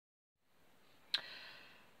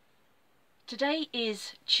Today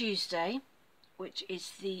is Tuesday, which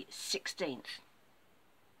is the 16th,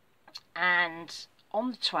 and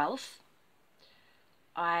on the 12th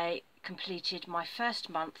I completed my first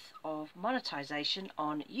month of monetization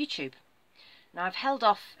on YouTube. Now I've held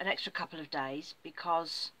off an extra couple of days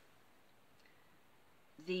because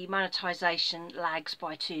the monetization lags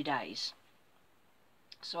by 2 days,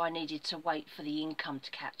 so I needed to wait for the income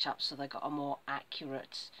to catch up so they got a more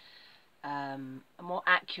accurate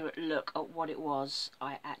look at what it was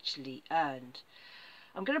I actually earned.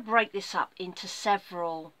 I'm going to break this up into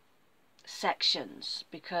several sections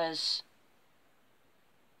because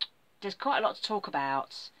there's quite a lot to talk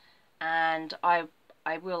about, and I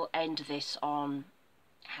will end this on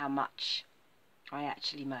how much I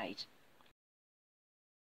actually made.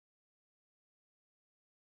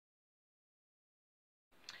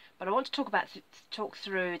 But I want to talk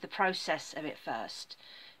through the process of it first,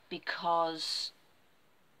 because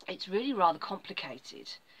it's really rather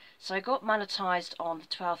complicated. So I got monetized on the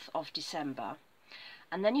 12th of December,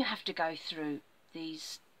 and then you have to go through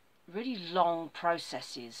these really long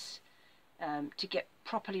processes to get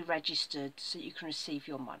properly registered so you can receive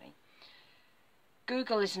your money.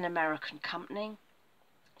 Google is an American company,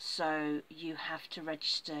 so you have to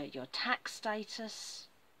register your tax status,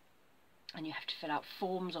 and you have to fill out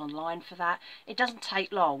forms online for that. It doesn't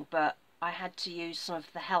take long, but I had to use some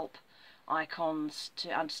of the help icons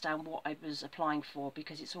to understand what I was applying for,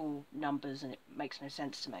 because it's all numbers and it makes no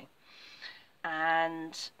sense to me.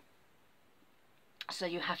 And so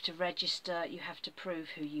you have to register, you have to prove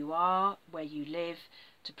who you are, where you live.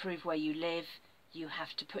 To prove where you live, you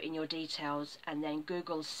have to put in your details, and then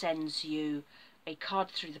Google sends you a card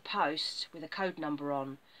through the post with a code number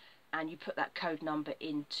on, and you put that code number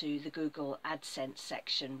into the Google AdSense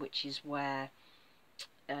section, which is where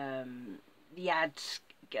the ads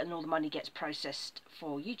and all the money gets processed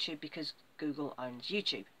for YouTube, because Google owns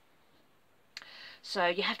YouTube. So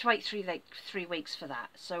you have to wait 3 weeks for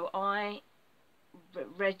that. So I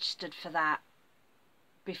registered for that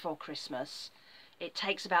before Christmas. It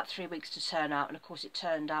takes about 3 weeks to turn up, and of course it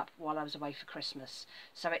turned up while I was away for Christmas,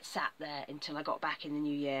 so it sat there until I got back in the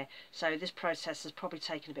new year. So this process has probably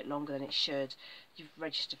taken a bit longer than it should. You've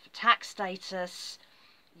registered for tax status.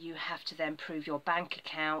 You have to then prove your bank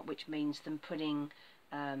account, which means them putting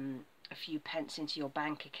a few pence into your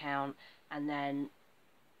bank account, and then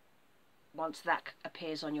once that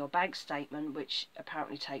appears on your bank statement, which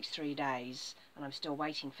apparently takes 3 days, and I'm still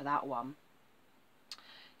waiting for that one,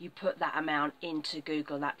 you put that amount into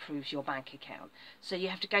Google, and that proves your bank account. So you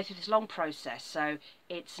have to go through this long process. So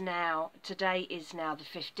today is now the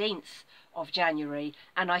 15th of January,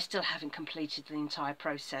 and I still haven't completed the entire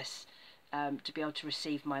process to be able to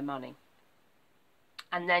receive my money.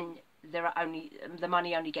 And then the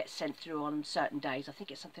money only gets sent through on certain days. I think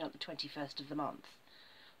it's something like the 21st of the month.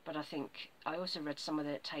 But I think I also read somewhere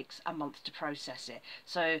that it takes a month to process it.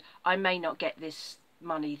 So I may not get this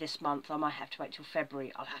money this month. I might have to wait till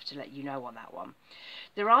February. I'll have to let you know on that one.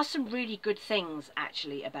 There are some really good things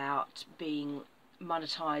actually about being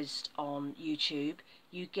monetized on YouTube.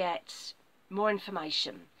 You get more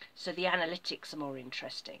information, so the analytics are more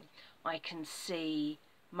interesting. I can see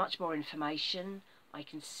much more information. I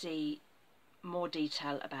can see more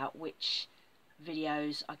detail about which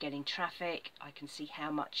videos are getting traffic. I can see how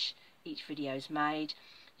much each video is made.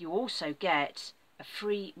 You also get a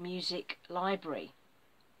free music library.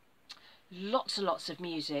 Lots and lots of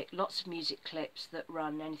music clips that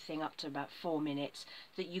run anything up to about 4 minutes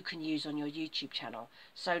that you can use on your YouTube channel.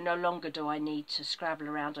 So no longer do I need to scrabble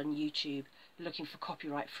around on YouTube looking for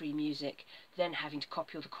copyright free music, then having to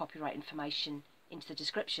copy all the copyright information into the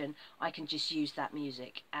description. I can just use that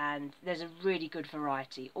music, and there's a really good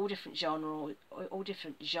variety, all different genres,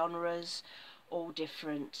 all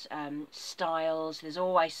different styles. There's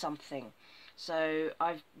always something. So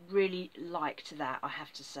I've really liked that, I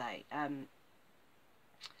have to say.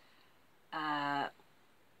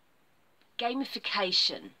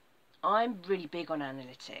 Gamification. I'm really big on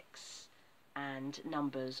analytics and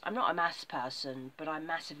numbers. I'm not a maths person, but I'm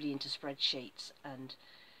massively into spreadsheets and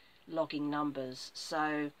logging numbers.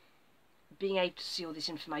 So being able to see all this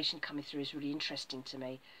information coming through is really interesting to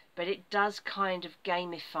me. But it does kind of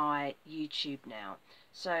gamify YouTube now.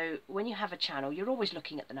 So when you have a channel, you're always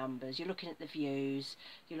looking at the numbers, you're looking at the views,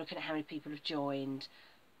 you're looking at how many people have joined.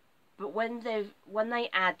 But when they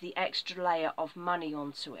add the extra layer of money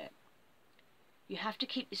onto it, you have to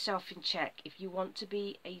keep yourself in check. If you want to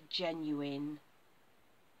be a genuine,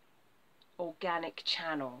 organic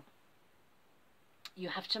channel, you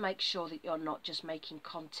have to make sure that you're not just making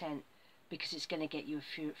content because it's going to get you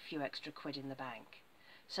a few extra quid in the bank.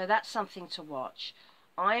 So that's something to watch.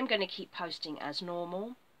 I am going to keep posting as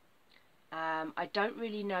normal. I don't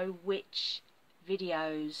really know which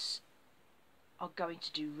videos are going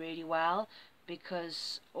to do really well,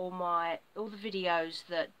 because all the videos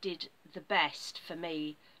that did the best for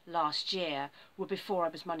me last year were before I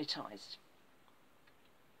was monetized.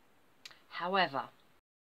 However,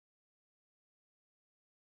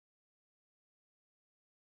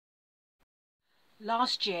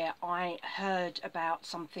 last year I heard about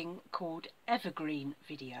something called evergreen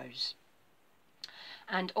videos,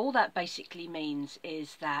 and all that basically means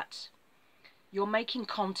is that you're making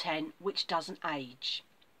content which doesn't age.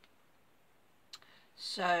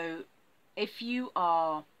 So if you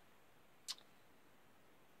are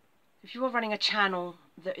running a channel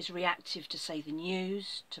that is reactive to, say, the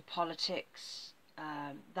news, to politics,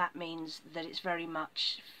 that means that it's very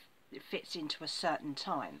much, it fits into a certain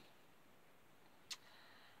time.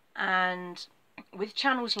 And with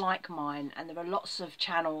channels like mine, and there are lots of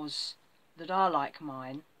channels that are like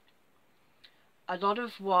mine, a lot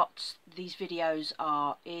of what these videos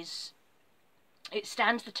are is, it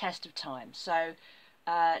stands the test of time. So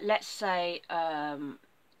let's say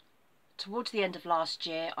towards the end of last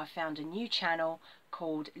year I found a new channel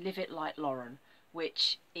called Live It Like Lauren,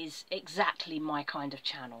 which is exactly my kind of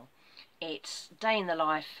channel. It's day in the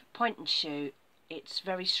life, point and shoot, it's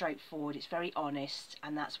very straightforward, it's very honest,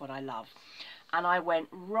 and that's what I love. And I went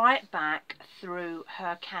right back through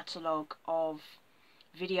her catalogue of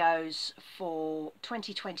videos for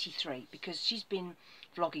 2023, because she's been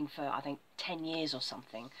vlogging for, I think, 10 years or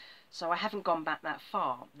something. So I haven't gone back that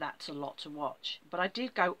far. That's a lot to watch. But I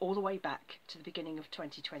did go all the way back to the beginning of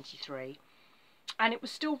 2023, and it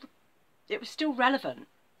was still relevant.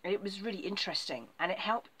 It was really interesting, and it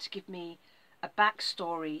helped to give me a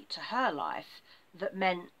backstory to her life that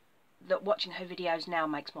meant that watching her videos now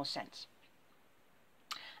makes more sense.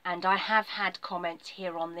 And I have had comments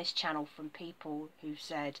here on this channel from people who've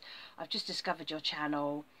said, I've just discovered your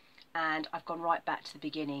channel and I've gone right back to the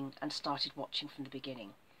beginning and started watching from the beginning.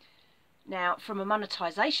 Now, from a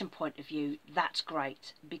monetization point of view, that's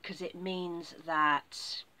great, because it means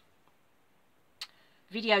that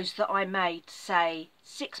videos that I made, say,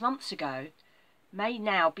 6 months ago may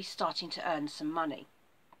now be starting to earn some money.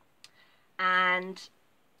 And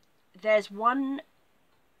there's one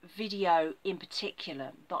video in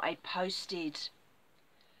particular that I posted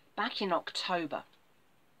back in October,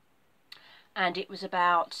 and it was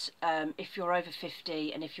about if you're over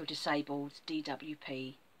 50 and if you're disabled,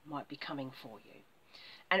 DWP might be coming for you.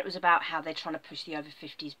 And it was about how they're trying to push the over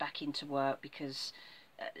 50s back into work, because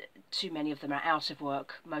too many of them are out of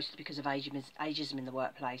work, mostly because of ageism in the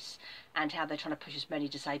workplace, and how they're trying to push as many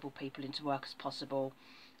disabled people into work as possible.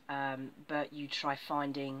 But you try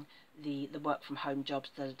finding the work from home jobs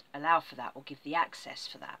that allow for that, or give the access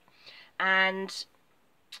for that. And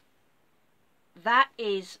that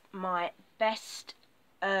is my best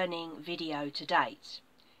earning video to date,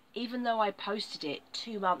 even though I posted it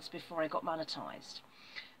 2 months before I got monetized,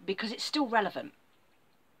 because it's still relevant.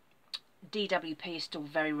 DWP is still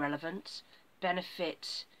very relevant.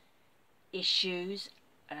 Benefit issues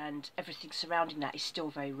and everything surrounding that is still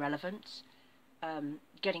very relevant.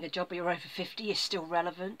 Getting a job when you're over 50 is still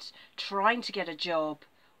relevant. Trying to get a job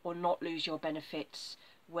or not lose your benefits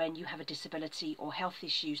when you have a disability or health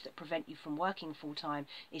issues that prevent you from working full-time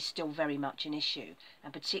is still very much an issue,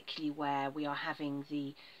 and particularly where we are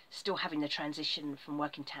still having the transition from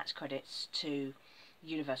working tax credits to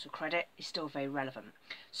universal credit is still very relevant.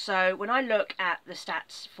 So when I look at the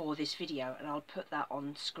stats for this video, and I'll put that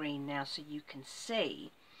on screen now so you can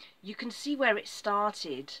see where it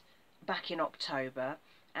started back in October,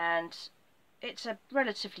 and it's a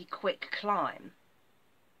relatively quick climb,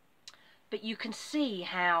 but you can see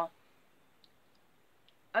how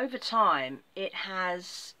over time it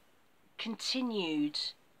has continued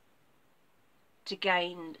to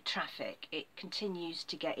gain traffic, it continues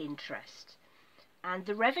to get interest, and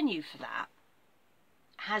the revenue for that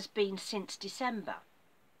has been since December,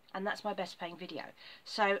 and that's my best paying video.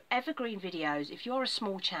 So evergreen videos, if you're a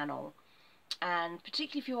small channel, and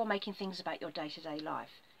particularly if you're making things about your day-to-day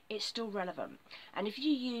life, it's still relevant. And if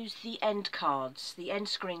you use the end cards, the end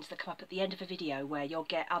screens that come up at the end of a video, where you'll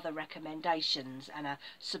get other recommendations and a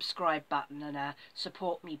subscribe button and a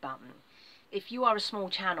support me button, if you are a small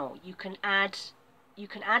channel, you can add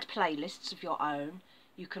playlists of your own,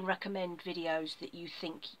 you can recommend videos that you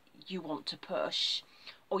think you want to push,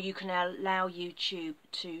 or you can allow YouTube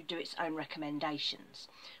to do its own recommendations,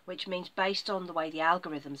 which means based on the way the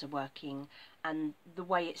algorithms are working and the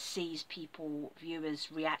way it sees people, viewers,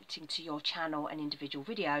 reacting to your channel and individual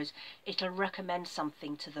videos, it'll recommend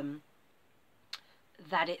something to them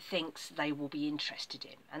that it thinks they will be interested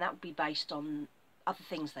in, and that would be based on other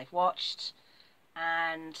things they've watched.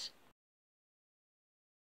 And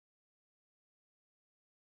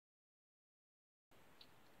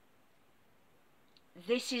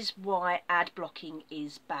this is why ad blocking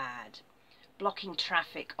is bad. Blocking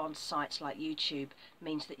traffic on sites like YouTube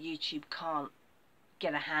means that YouTube can't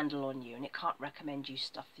get a handle on you, and it can't recommend you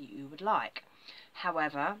stuff that you would like.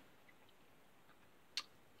 However,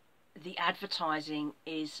 the advertising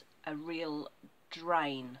is a real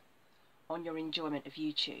drain on your enjoyment of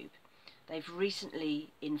YouTube. They've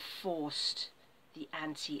recently enforced the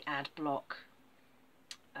anti-ad block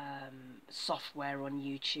software on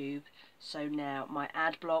YouTube, so now my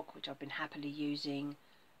ad block, which I've been happily using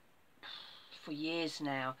for years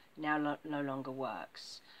now no longer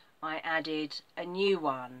works. I added a new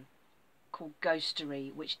one called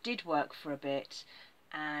Ghostery, which did work for a bit,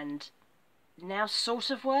 and now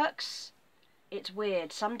sort of works. It's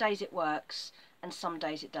weird. Some days it works and some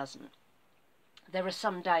days it doesn't. There are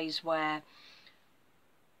some days where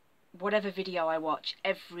whatever video I watch,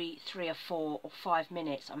 every 3 or 4 or 5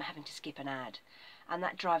 minutes I'm having to skip an ad, and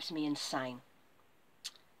that drives me insane.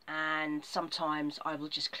 And sometimes I will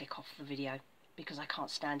just click off the video because I can't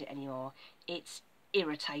stand it anymore. It's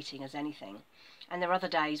irritating as anything. And there are other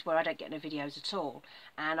days where I don't get no videos at all,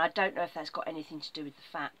 and I don't know if that's got anything to do with the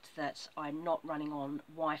fact that I'm not running on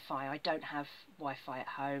Wi-Fi. I don't have Wi-Fi at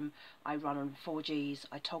home. I run on 4Gs,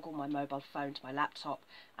 I toggle my mobile phone to my laptop,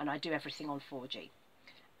 and I do everything on 4G.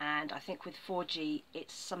 And I think with 4G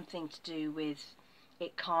it's something to do with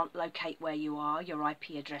it can't locate where you are, your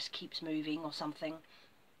IP address keeps moving or something,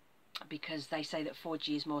 because they say that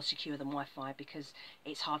 4G is more secure than Wi-Fi because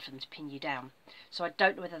it's hard for them to pin you down. So I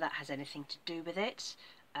don't know whether that has anything to do with it.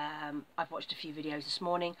 I've watched a few videos this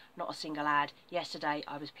morning, not a single ad. Yesterday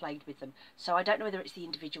I was plagued with them. So I don't know whether it's the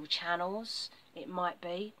individual channels. It might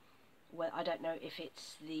be. Well, I don't know if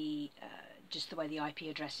it's the just the way the IP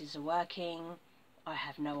addresses are working. I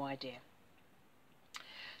have no idea.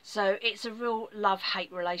 So it's a real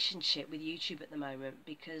love-hate relationship with YouTube at the moment,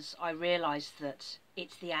 because I realise that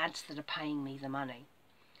it's the ads that are paying me the money.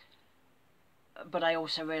 But I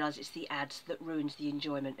also realise it's the ads that ruins the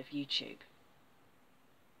enjoyment of YouTube.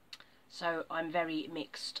 So I'm very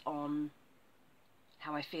mixed on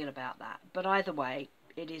how I feel about that. But either way,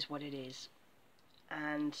 it is what it is.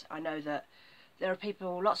 And I know that there are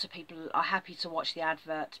people, lots of people are happy to watch the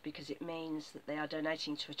advert because it means that they are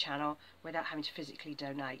donating to a channel without having to physically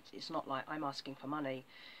donate. It's not like I'm asking for money.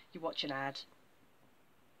 You watch an ad,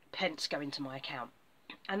 pence go into my account,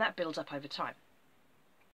 and that builds up over time.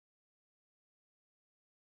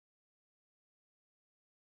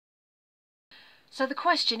 So the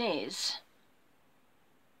question is,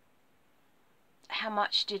 how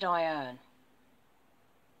much did I earn?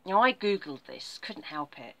 Now, I googled this, couldn't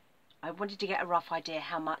help it. I wanted to get a rough idea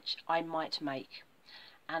how much I might make,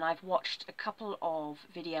 and I've watched a couple of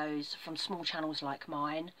videos from small channels like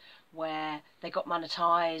mine where they got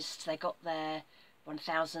monetized, they got their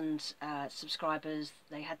 1,000 subscribers,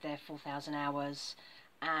 they had their 4,000 hours,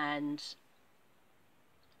 and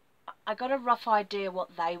I got a rough idea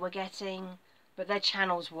what they were getting, but their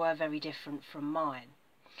channels were very different from mine,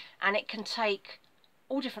 and it can take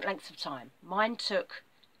all different lengths of time. Mine took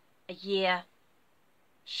a year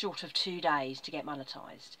short of 2 days to get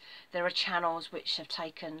monetized. There are channels which have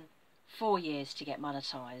taken 4 years to get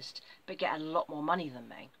monetized but get a lot more money than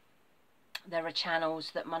me. There are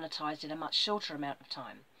channels that monetized in a much shorter amount of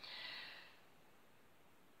time.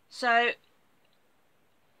 So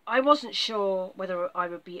I wasn't sure whether I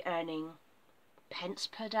would be earning pence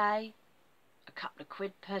per day, a couple of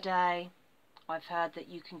quid per day. I've heard that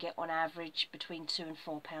you can get on average between £2 and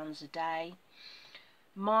 £4 a day.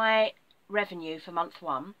 My revenue for month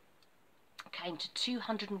 1 came to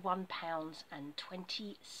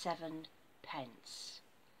 £201.27,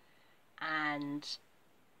 and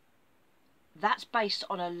that's based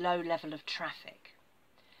on a low level of traffic,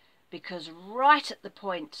 because right at the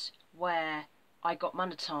point where I got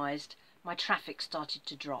monetized, my traffic started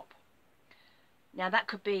to drop. Now that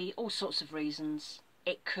could be all sorts of reasons.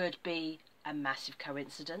 It could be a massive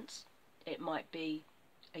coincidence. It might be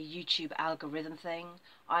a YouTube algorithm thing.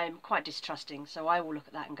 I'm quite distrusting, so I will look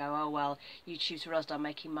at that and go, oh well, YouTube's realised I'm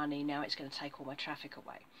making money, now it's going to take all my traffic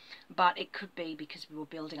away. But it could be because we were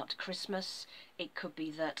building up to Christmas. It could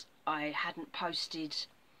be that I hadn't posted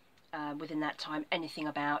within that time anything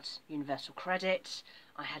about universal credit.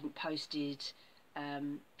 I hadn't posted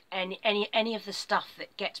any of the stuff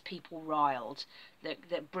that gets people riled,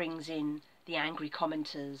 that brings in the angry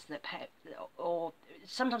commenters, or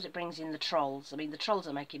sometimes it brings in the trolls. I mean, the trolls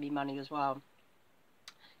are making me money as well.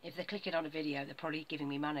 If they're clicking on a video, they're probably giving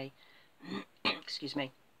me money. Excuse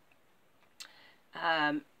me.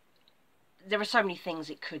 There are so many things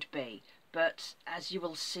it could be, but as you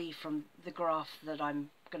will see from the graph that I'm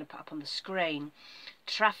going to put up on the screen,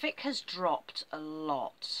 traffic has dropped a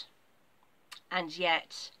lot, and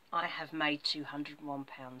yet I have made £201.27.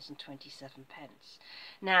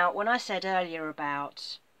 Now, when I said earlier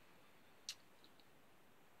about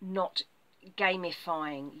not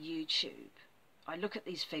gamifying YouTube, I look at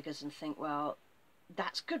these figures and think, well,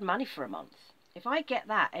 that's good money for a month. If I get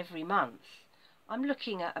that every month, I'm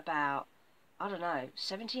looking at about, I don't know,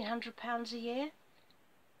 £1,700 a year.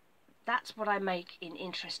 That's what I make in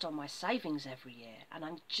interest on my savings every year, and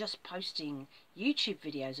I'm just posting YouTube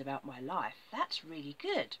videos about my life. That's really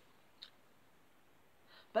good.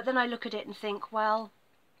 But then I look at it and think, well,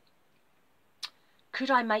 could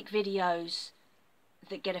I make videos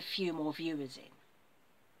that get a few more viewers in?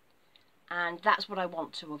 And that's what I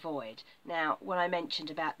want to avoid. Now, when I mentioned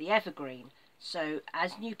about the evergreen, so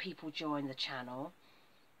as new people join the channel,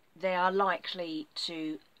 they are likely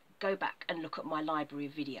to go back and look at my library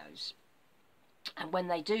of videos. And when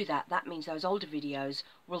they do that, that means those older videos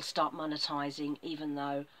will start monetizing, even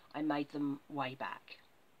though I made them way back.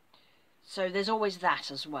 So there's always that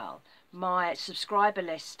as well. My subscriber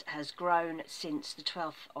list has grown since the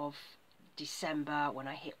 12th of December when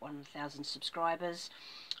I hit 1,000 subscribers.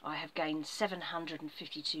 I have gained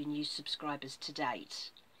 752 new subscribers to date,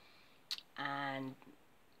 and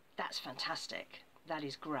that's fantastic. That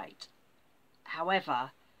is great.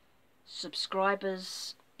 However,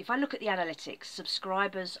 subscribers, if I look at the analytics,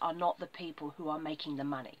 subscribers are not the people who are making the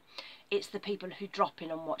money. It's the people who drop in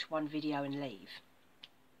and watch one video and leave.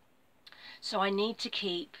 So I need to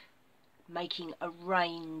keep making a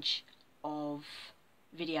range of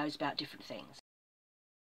videos about different things.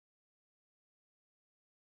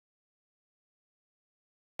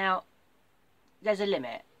 Now, there's a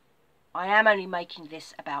limit. I am only making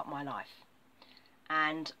this about my life,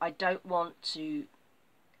 and I don't want to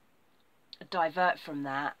divert from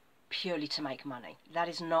that purely to make money. That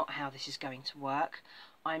is not how this is going to work.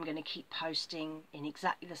 I'm going to keep posting in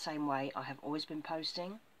exactly the same way I have always been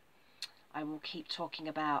posting. I will keep talking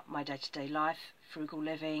about my day-to-day life, frugal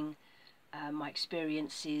living, my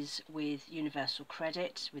experiences with Universal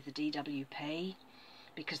Credit, with the DWP,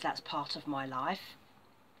 because that's part of my life.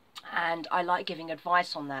 And I like giving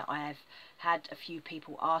advice on that. I have had a few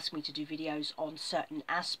people ask me to do videos on certain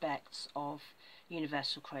aspects of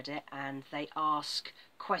Universal Credit, and they ask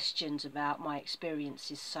questions about my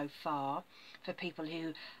experiences so far for people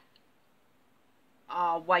who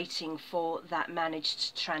are waiting for that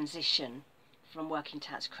managed transition from working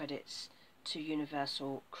tax credits to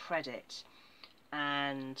Universal Credit.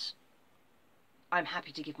 And I'm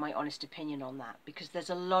happy to give my honest opinion on that, because there's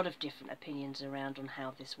a lot of different opinions around on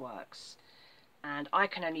how this works, and I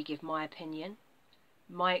can only give my opinion.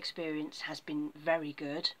 My experience has been very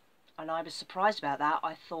good, and I was surprised about that.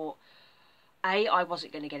 I thought, A, I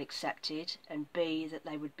wasn't going to get accepted, and B, that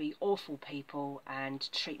they would be awful people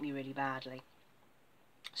and treat me really badly.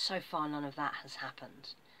 So far, none of that has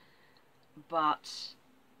happened. But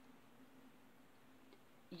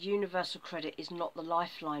Universal Credit is not the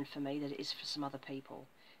lifeline for me that it is for some other people.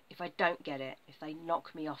 If I don't get it, if they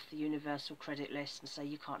knock me off the Universal Credit list and say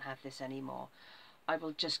you can't have this anymore, I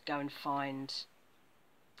will just go and find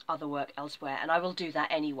other work elsewhere, and I will do that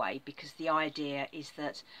anyway, because the idea is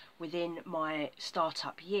that within my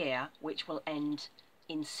startup year, which will end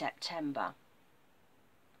in September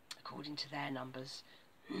according to their numbers,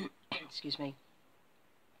 excuse me,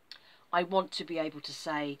 I want to be able to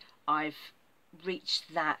say I've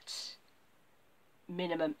reached that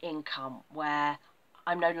minimum income where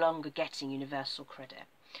I'm no longer getting Universal Credit.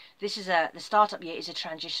 This is the startup year is a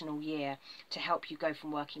transitional year to help you go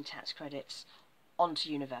from working tax credits onto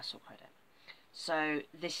Universal Credit. So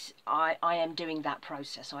this, I am doing that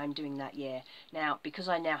process. I am doing that year. Now, because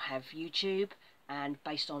I now have YouTube, and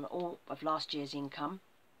based on all of last year's income,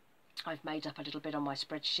 I've made up a little bit on my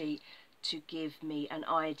spreadsheet to give me an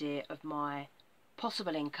idea of my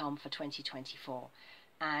possible income for 2024,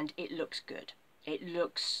 and it looks good. It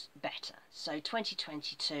looks better. So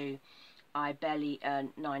 2022, I barely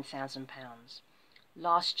earned £9,000.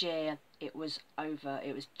 Last year it was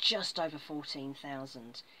just over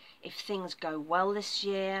 14,000. If things go well this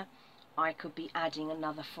year, I could be adding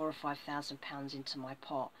another £4,000 or £5,000 into my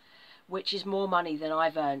pot, which is more money than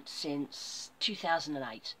I've earned since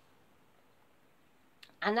 2008.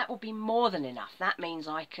 And that will be more than enough. That means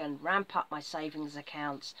I can ramp up my savings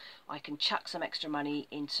accounts, I can chuck some extra money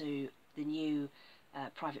into the new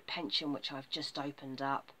private pension which I've just opened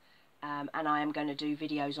up, and I am going to do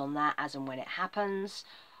videos on that as and when it happens.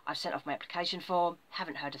 I've sent off my application form,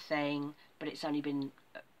 haven't heard a thing, but it's only been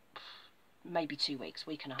maybe 2 weeks,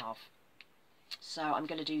 week and a half. So I'm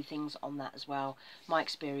going to do things on that as well. My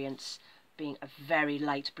experience being a very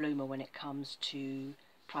late bloomer when it comes to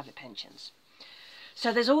private pensions.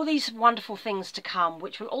 So there's all these wonderful things to come,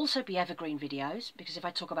 which will also be evergreen videos, because if I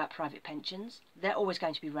talk about private pensions, they're always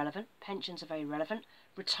going to be relevant. Pensions are very relevant.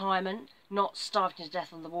 Retirement, not starving to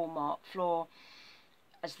death on the Walmart floor,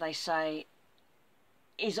 as they say,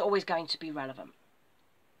 is always going to be relevant.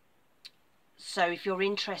 So if you're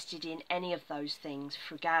interested in any of those things,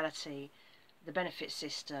 frugality, the benefit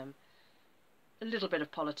system, a little bit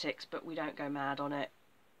of politics, but we don't go mad on it.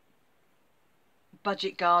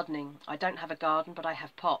 Budget gardening. I don't have a garden, but I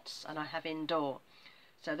have pots and I have indoor.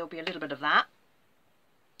 So there'll be a little bit of that.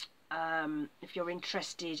 If you're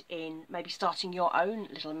interested in maybe starting your own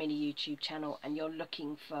little mini YouTube channel and you're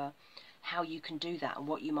looking for how you can do that and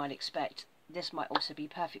what you might expect, this might also be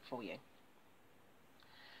perfect for you.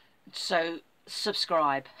 So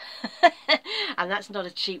subscribe. And that's not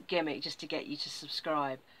a cheap gimmick just to get you to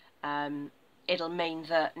subscribe. It'll mean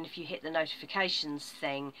that, and if you hit the notifications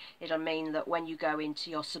thing, it'll mean that when you go into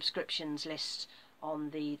your subscriptions list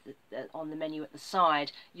on the menu at the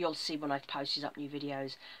side, you'll see when I've posted up new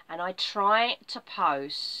videos. And I try to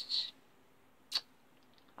post,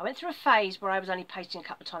 I went through a phase where I was only posting a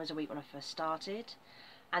couple of times a week when I first started,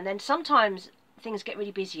 and then sometimes things get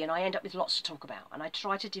really busy and I end up with lots to talk about, and I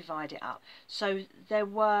try to divide it up. So there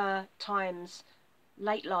were times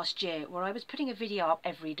late last year where I was putting a video up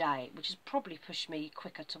every day, which has probably pushed me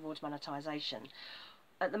quicker towards monetization.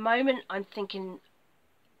 At the moment, I'm thinking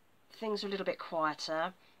things are a little bit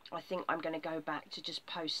quieter. I think I'm going to go back to just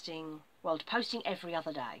posting, well, to posting every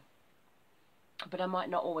other day. But I might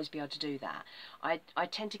not always be able to do that. I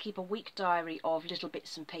tend to keep a week diary of little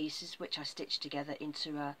bits and pieces, which I stitch together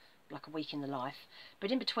into like a week in the life.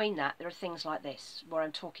 But in between that, there are things like this, where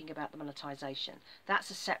I'm talking about the monetization. That's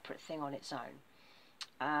a separate thing on its own.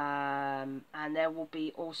 And there will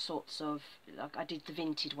be all sorts of, like I did the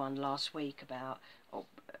Vinted one last week about, or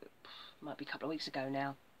might be a couple of weeks ago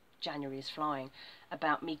now, January is flying,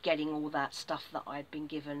 about me getting all that stuff that I'd been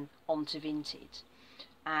given onto Vinted.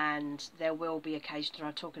 And there will be occasions where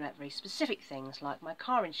I'm talking about very specific things, like my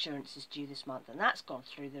car insurance is due this month and that's gone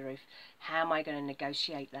through the roof. How am I going to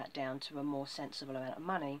negotiate that down to a more sensible amount of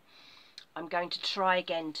money? I'm going to try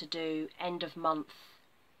again to do end of month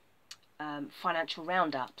financial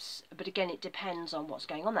roundups, but again it depends on what's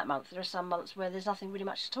going on that month. There are some months where there's nothing really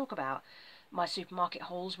much to talk about. My supermarket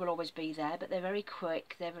hauls will always be there, but they're very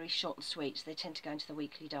quick, they're very short and sweet, so they tend to go into the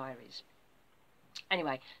weekly diaries.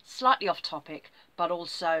 Anyway, slightly off topic, but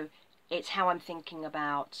also it's how I'm thinking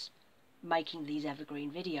about making these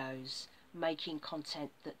evergreen videos, making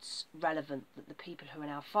content that's relevant, that the people who are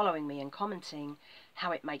now following me and commenting,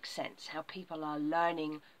 how it makes sense, how people are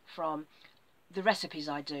learning from the recipes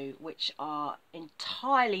I do, which are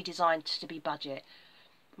entirely designed to be budget.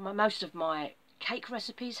 Most of my cake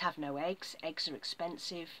recipes have no eggs. Eggs are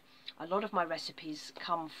expensive. A lot of my recipes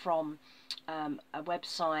come from a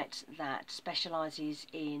website that specialises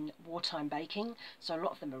in wartime baking, so a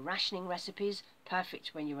lot of them are rationing recipes,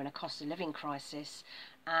 perfect when you're in a cost of living crisis.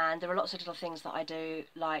 And there are lots of little things that I do,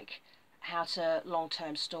 like how to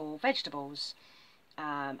long-term store vegetables,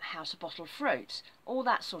 how to bottle fruit, all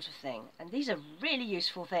that sort of thing. And these are really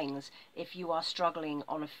useful things if you are struggling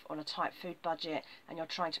on a tight food budget and you're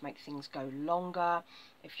trying to make things go longer,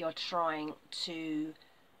 if you're trying to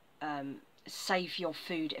save your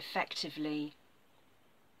food effectively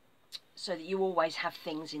so that you always have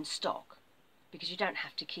things in stock, because you don't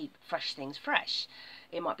have to keep fresh things fresh.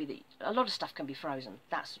 It might be that a lot of stuff can be frozen,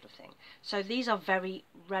 that sort of thing. So these are very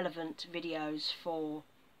relevant videos for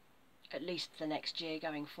at least the next year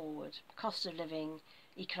going forward. Cost of living,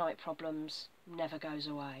 economic problems never goes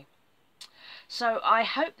away. So I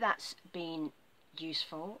hope that's been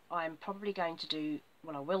useful. I'm probably going to do,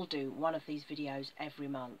 well, I will do one of these videos every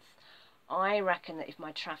month. I reckon that if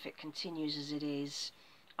my traffic continues as it is,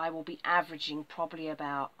 I will be averaging probably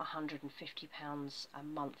about £150 a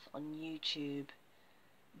month on YouTube,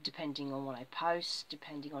 depending on what I post,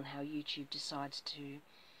 depending on how YouTube decides to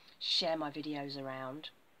share my videos around.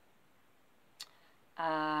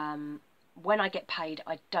 When I get paid,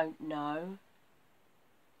 I don't know.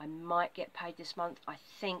 I might get paid this month. I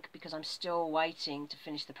think, because I'm still waiting to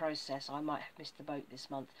finish the process, I might have missed the boat this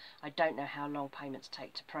month. I don't know how long payments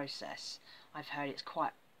take to process. I've heard it's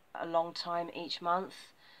quite a long time each month,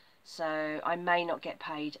 so I may not get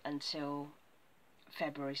paid until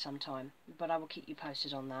February sometime, but I will keep you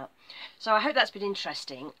posted on that. So I hope that's been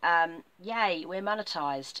interesting. Yay, we're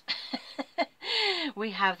monetized.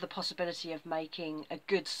 we have the possibility of making a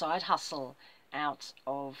good side hustle out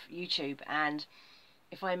of YouTube. And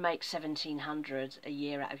if I make 1,700 a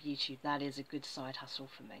year out of YouTube, that is a good side hustle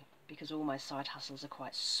for me, because all my side hustles are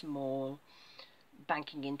quite small.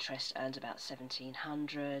 Banking interest earns about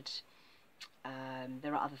 1,700.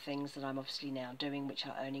 There are other things that I'm obviously now doing which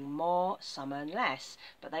are earning more, some earn less,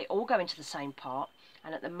 but they all go into the same pot,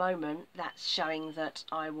 and at the moment that's showing that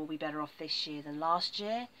I will be better off this year than last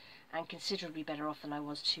year, and considerably better off than I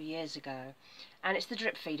was 2 years ago. And it's the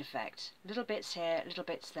drip feed effect, little bits here, little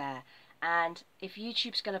bits there. And if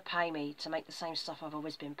YouTube's going to pay me to make the same stuff I've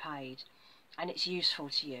always been paid, and it's useful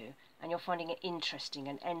to you, and you're finding it interesting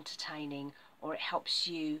and entertaining, or it helps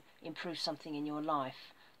you improve something in your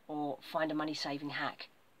life, or find a money saving hack,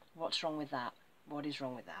 what's wrong with that? What is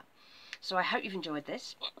wrong with that? So I hope you've enjoyed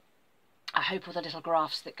this. I hope all the little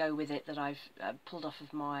graphs that go with it that I've pulled off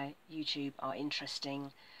of my YouTube are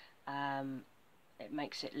interesting. It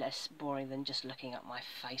makes it less boring than just looking at my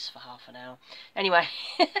face for half an hour. Anyway,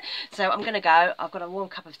 so I'm going to go. I've got a warm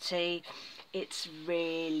cup of tea. It's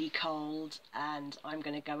really cold, and I'm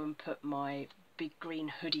going to go and put my big green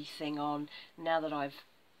hoodie thing on now that I've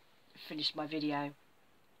finished my video.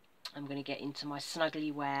 I'm going to get into my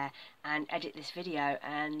snuggly wear and edit this video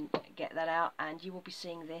and get that out, and you will be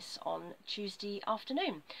seeing this on Tuesday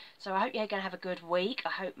afternoon. So I hope you're going to have a good week.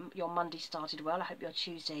 I hope your Monday started well. I hope your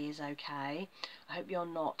Tuesday is okay. I hope you're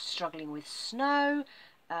not struggling with snow,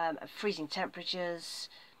 freezing temperatures,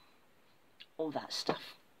 all that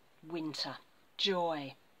stuff. Winter.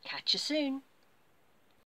 Joy. Catch you soon.